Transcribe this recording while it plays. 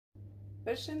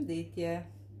Përshëndetje.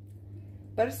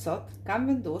 Për sot kam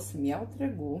vendosur m'ja u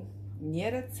tregu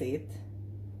një recetë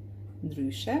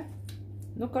ndryshe,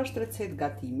 nuk është recetë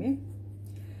gatimi.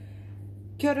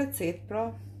 Kjo recetë pra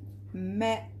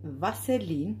me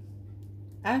Vaseline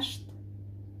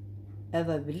është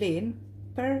edhe vlen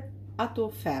për ato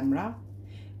femra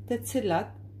të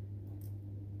cilat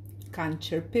kanë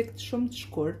qerpik shumë të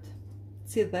shkurt,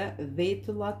 si dhe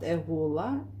vetullat e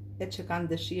holla e që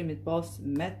kanë dëshirë të pas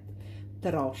me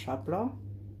trasha, pra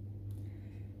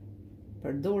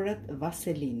përdoret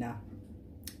Vaselina.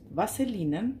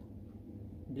 Vaselinën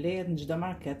blehet në çdo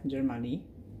market në Gjermani.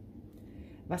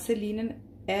 Vaselinën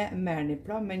e merrni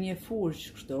pra me një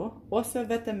furçë kështu, ose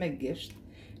vetëm me gisht,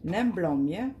 në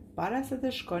mbrëmje, para se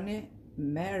të shkoni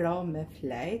me ra me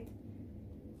flejt,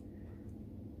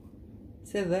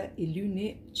 se dhe i lyni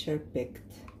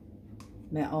qerpikt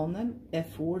me anën e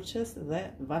furçës dhe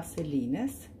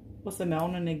vaselinës, ose me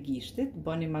anën e gishtit,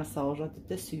 bëni masazhat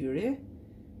të syri,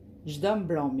 çdo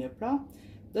mbrëmje pra,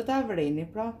 do ta vreni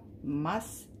pra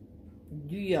mas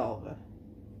 2 javë.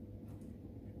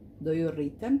 Do ju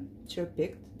rriten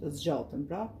qerpikt, do zgjaten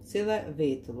pra, si dhe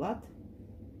vetullat.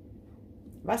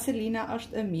 Vaselina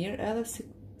është e mirë edhe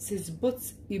si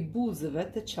zbuc i buzëve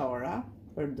të qara,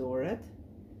 përdoret,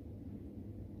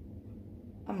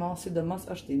 ama sidomos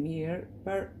është i mirë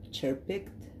për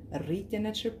qerpikt, rritjen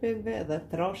e qerpikëve dhe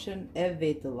trashjen e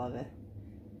vetullave.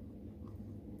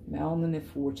 Me anën e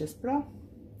furçës pra,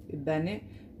 i bëni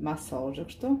masazhe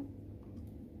kështu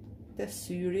të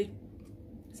syri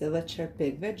se dhe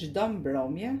qerpikëve, çdo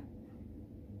mbrëmje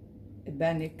i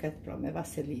bëni këtë pra me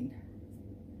Vaselinë.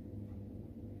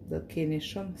 Do keni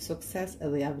shumë sukses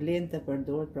edhe ja vlen të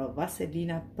përdoret pra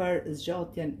Vaselina për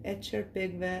zgjatjen e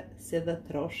qerpikëve si dhe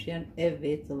trashjen e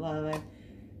vetullave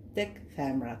tek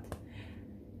femrat.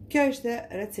 Kjo ishte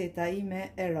receta ime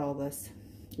e radhës.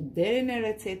 Deri në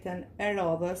recetën e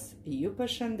radhës, ju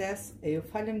përshëndes e ju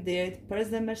faleminderit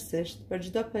përzemërsisht për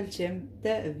çdo pëlqim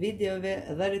të videove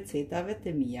dhe recetave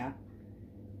të mia.